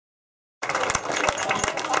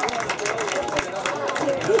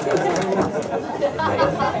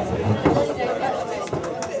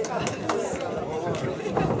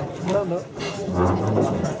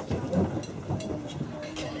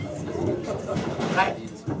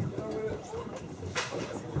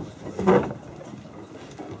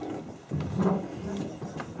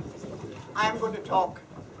talk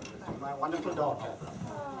to my wonderful daughter.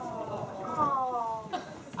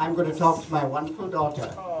 I'm going to talk to my wonderful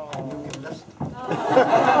daughter, and you can listen.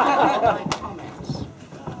 My comments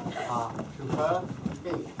are to her,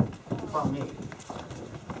 me, from me.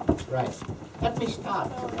 Right. Let me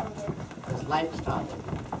start, as life started.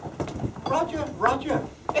 Roger,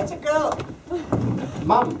 it's a girl.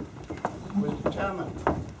 Mum was determined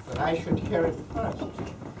that I should hear it first.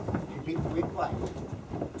 She beat the midwife.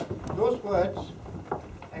 Those words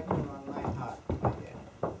echo on my heart, my dear.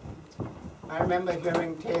 I remember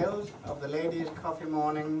hearing tales of the ladies' coffee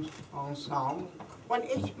mornings ensemble when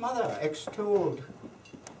each mother extolled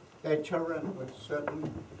their children with certain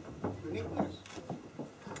uniqueness.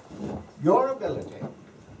 Your ability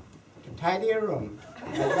to tidy a room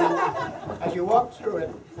as you walk through it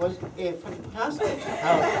was a fantastic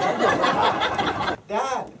help.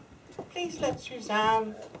 Dad, please let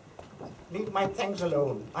Suzanne leave my things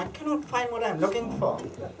alone. I cannot find what I'm looking for.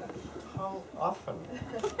 How often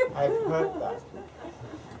I've heard that.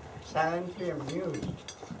 Silently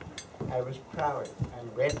amused, I was proud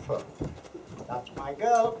and grateful. That's my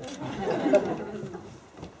girl.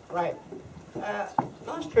 Right.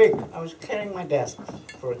 Last week, I was clearing my desk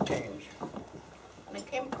for a change, and I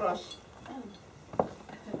came across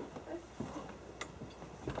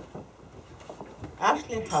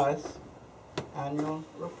Ashley House annual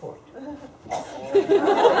report.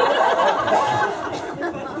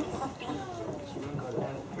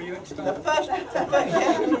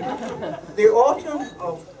 The autumn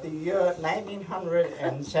of the year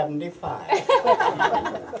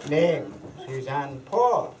 1975. Name, Suzanne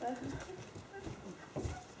Paul.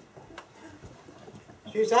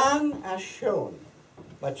 Suzanne has shown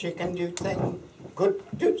that she can do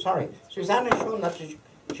Suzanne has shown that she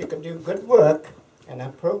can do good work, and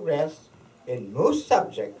her progress in most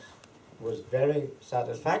subjects was very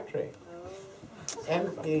satisfactory.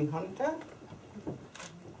 M.E. Hunter,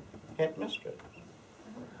 headmistress.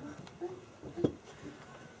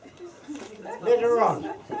 Later on,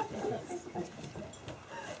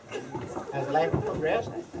 as life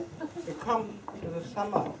progressed, we come to the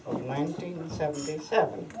summer of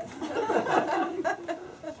 1977.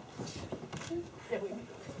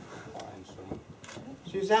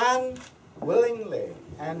 Suzanne willingly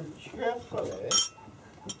and cheerfully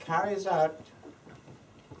carries out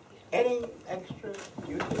any extra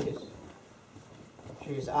duties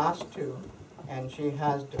she is asked to, and she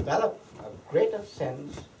has developed a greater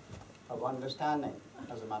sense of understanding,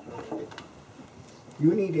 as a matter of fact.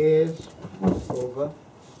 Uni days over,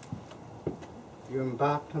 you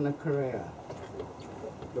embarked on a career.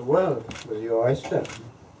 The world was your oyster,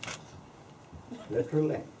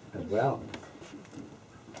 literally, as well.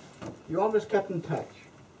 You always kept in touch,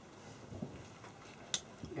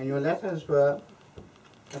 and your letters were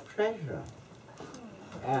a treasure,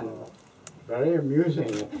 and very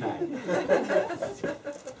amusing at times.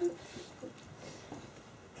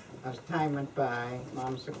 As time went by,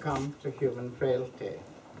 Mom succumbed to human frailty,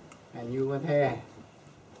 and you were there.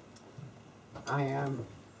 I am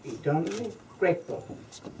eternally grateful.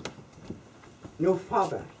 No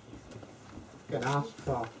father can ask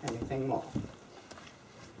for anything more.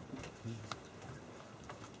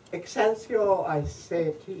 Excelsior, I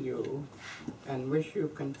say to you, and wish you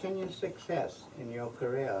continued success in your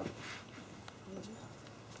career.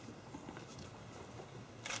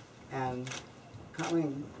 And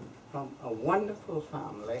coming from a wonderful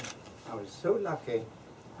family, I was so lucky.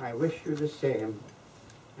 I wish you the same,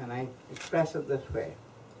 and I express it this way.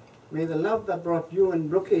 May the love that brought you and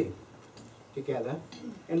Brookie together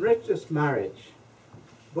enrich this marriage,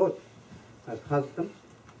 both as husband,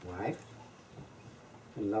 wife,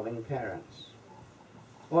 and loving parents,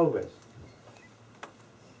 always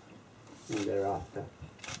and thereafter.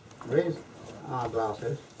 Raise our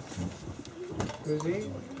glasses, Suzy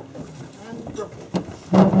and Brookie.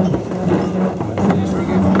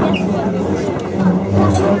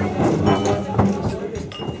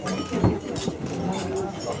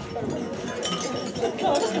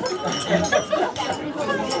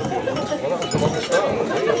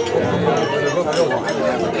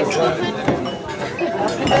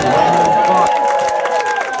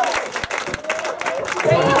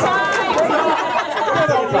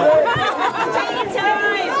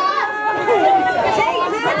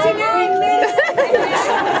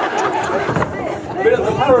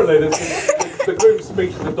 Apparently, the groom's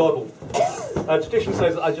speech is a dawdle. Tradition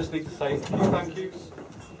says I just need to say a few thank yous,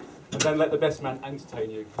 and then let the best man entertain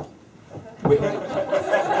you with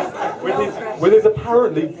his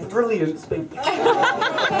apparently brilliant speech.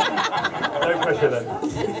 No pressure then.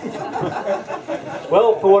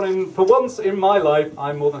 Well, for once in my life,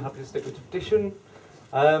 I'm more than happy to stick with tradition.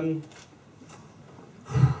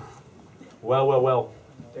 Well.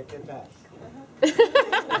 Take it back.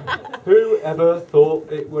 Who ever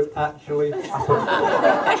thought it would actually happen?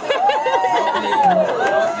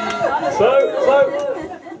 So,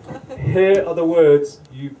 here are the words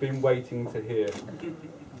you've been waiting to hear.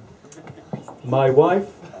 My wife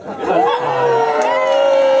and I.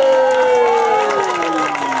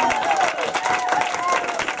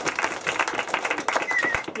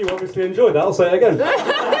 You obviously enjoyed that, I'll say it again.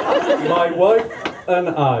 My wife and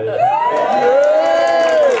I.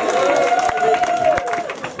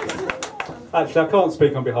 Actually, I can't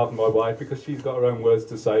speak on behalf of my wife because she's got her own words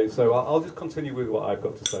to say, so I'll just continue with what I've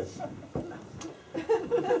got to say.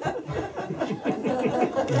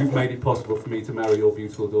 You've made it possible for me to marry your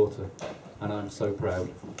beautiful daughter, and I'm so proud.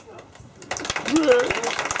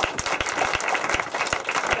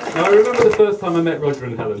 Now, I remember the first time I met Roger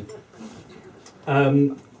and Helen.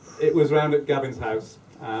 It was round at Gavin's house,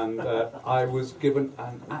 and I was given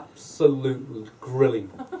an absolute grilling.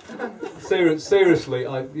 Seriously,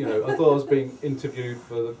 I thought I was being interviewed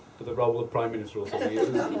for the role of Prime Minister or something.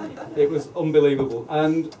 It was unbelievable,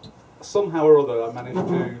 and somehow or other I managed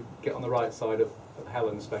to get on the right side of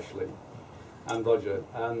Helen especially, and Roger.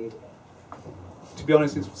 And to be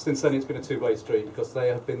honest, since then it's been a two-way street because they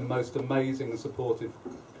have been the most amazing and supportive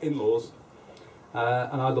in-laws,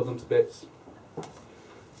 and I love them to bits.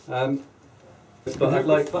 But I'd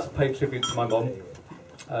like to pay tribute to my mum.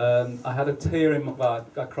 I had a tear in my eye.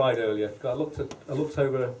 I cried earlier. I looked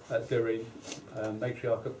over at Direen,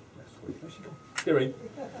 matriarch of Direen.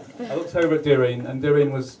 I looked over at Direen, and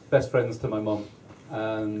Direen was best friends to my mum.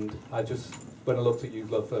 And when I looked at you,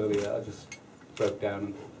 love, earlier, I just broke down.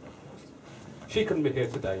 And she couldn't be here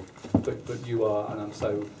today, but you are, and I'm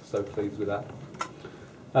so pleased with that.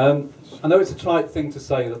 I know it's a trite thing to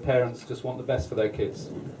say that parents just want the best for their kids,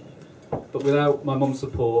 but without my mum's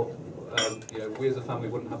support, we as a family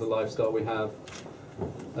wouldn't have the lifestyle we have.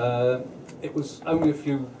 It was only a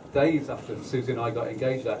few days after Suzy and I got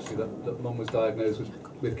engaged, actually, that Mum was diagnosed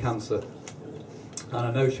with cancer, and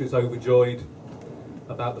I know she was overjoyed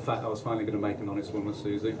about the fact I was finally going to make an honest woman of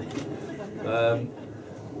Suzy.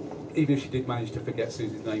 Even if she did manage to forget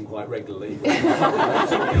Suzy's name quite regularly.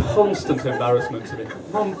 It's a constant embarrassment to me.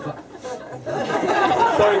 Mum,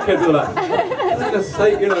 sorry kids for that. I'm going to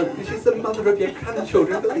say, she's the mother of your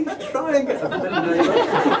grandchildren, but please try and get a better name.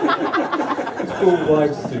 It's called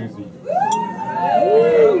wife Suzy.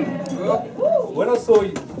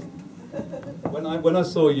 When I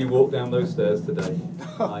saw you walk down those stairs today,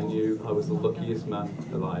 I knew I was the luckiest man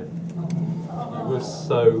alive. You were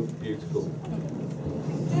so beautiful.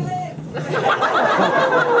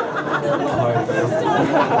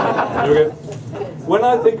 When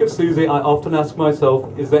I think of Suzy, I often ask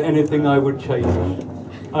myself, is there anything I would change?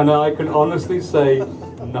 And I can honestly say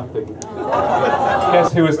nothing.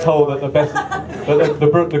 Guess who was told that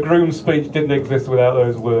the groom's speech didn't exist without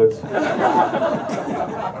those words?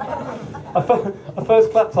 I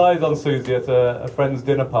first clapped eyes on Suzy at a friend's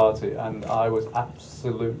dinner party, and I was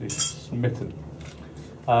absolutely smitten.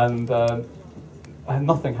 And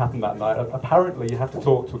nothing happened that night. Apparently, you have to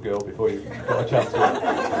talk to a girl before you got a chance to her.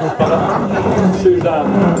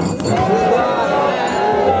 Suzanne.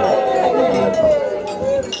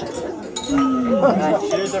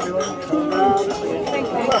 Cheers, everyone.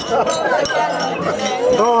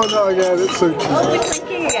 Oh, not again. It's so cute. Oh, we're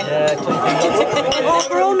clinking again. Oh,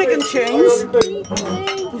 we're all making tunes.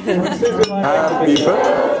 Happy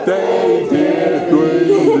birthday, dear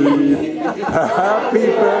Suzy. Happy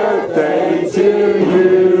birthday to you.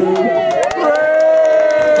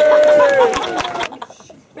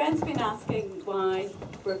 Brent's been asking why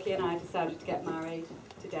Brookie and I decided to get married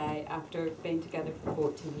today after being together for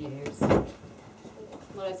 14 years.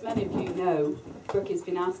 Well, as many of you know, Brookie's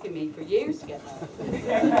been asking me for years to get married.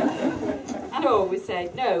 And I always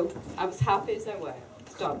said no, I was happy as I were.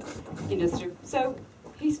 Stop. So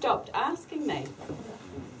he stopped asking me.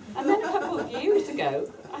 And then a couple of years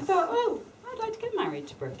ago, I thought, oh, I'd like to get married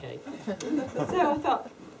to Brookie. So I thought,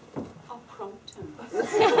 I'll prompt him.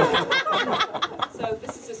 So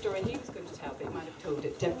this is a story he was going to tell, but he might have told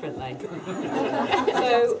it differently.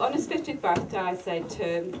 So on his 50th birthday, I said to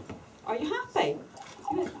him, are you happy?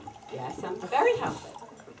 He went, yes, I'm very happy.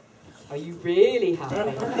 Are you really happy?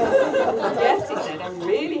 Yes, he said, I'm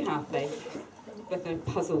really happy, with a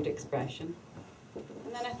puzzled expression.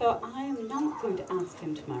 And then I thought, I am not going to ask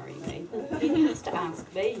him to marry me. He has to ask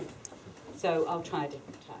me. So I'll try a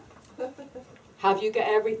different tack. Have you got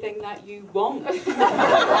everything that you want?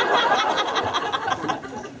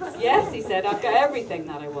 Yes, he said, said, I've got everything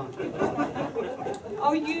that I want.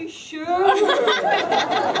 Are you sure?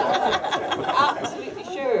 Absolutely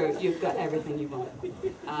sure you've got everything you want.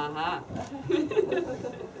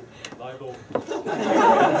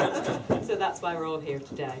 So that's why we're all here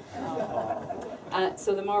today.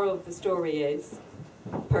 So the moral of the story is,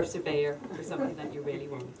 persevere for something that you really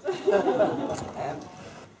want.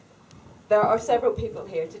 There are several people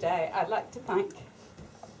here today. I'd like to thank,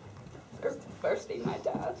 firstly, my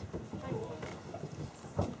dad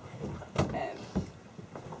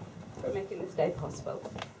for making this day possible.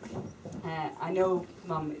 I know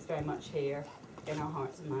Mum is very much here in our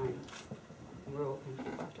hearts and minds, and we're all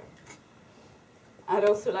thinking about her. I'd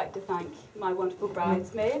also like to thank my wonderful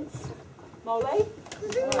bridesmaids, Molly,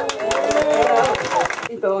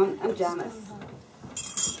 Yvonne and Janice.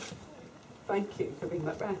 Thank you for being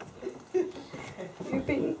my bridesmaids. You've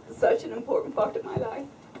been such an important part of my life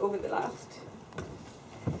over the last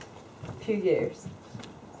few years,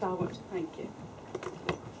 so I want to thank you.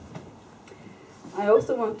 I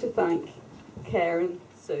also want to thank Karen,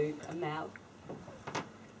 Sue and Mel.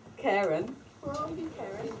 Karen, where are you,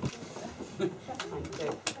 Karen? Thank you.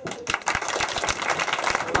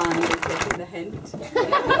 And just getting the hint.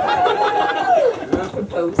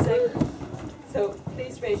 Proposing. So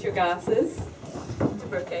please raise your glasses to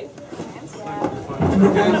Brookie.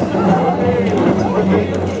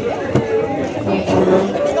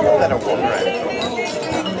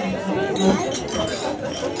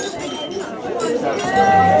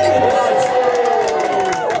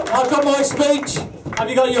 I've got my speech. Have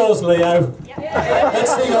you got yours, Leo?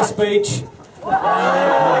 Let's see your speech.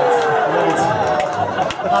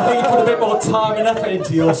 I think you put a bit more time and effort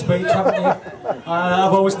into your speech, haven't you?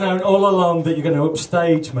 I've always known all along that you're going to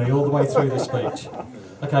upstage me all the way through the speech.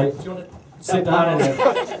 Okay, do you want to sit down in there?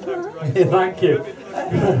 Thank you.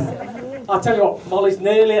 I'll tell you what, Molly's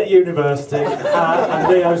nearly at university and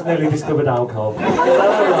Leo's nearly discovered alcohol.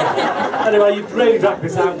 Anyway, you've really dragged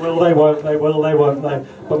this out. Will they, won't they, will they, won't they?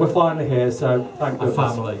 But we're finally here, so thank the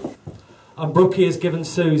family. And Brookie has given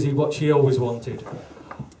Suzy what she always wanted.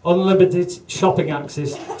 Unlimited shopping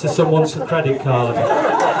access to someone's credit card.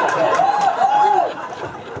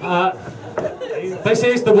 This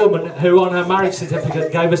is the woman who on her marriage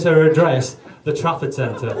certificate gave us her address, the Trafford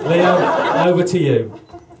Centre. Leo, over to you.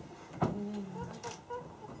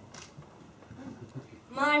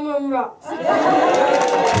 My mum rocks.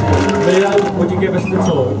 Leo, would you give us the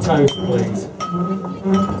toast, please?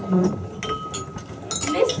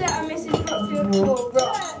 Mr. and Mrs. Brookfield will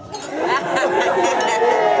rock.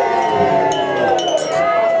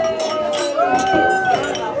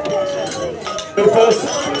 First,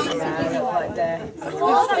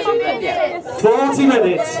 40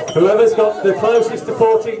 minutes. Whoever's got the closest to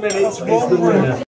 40 minutes is the winner.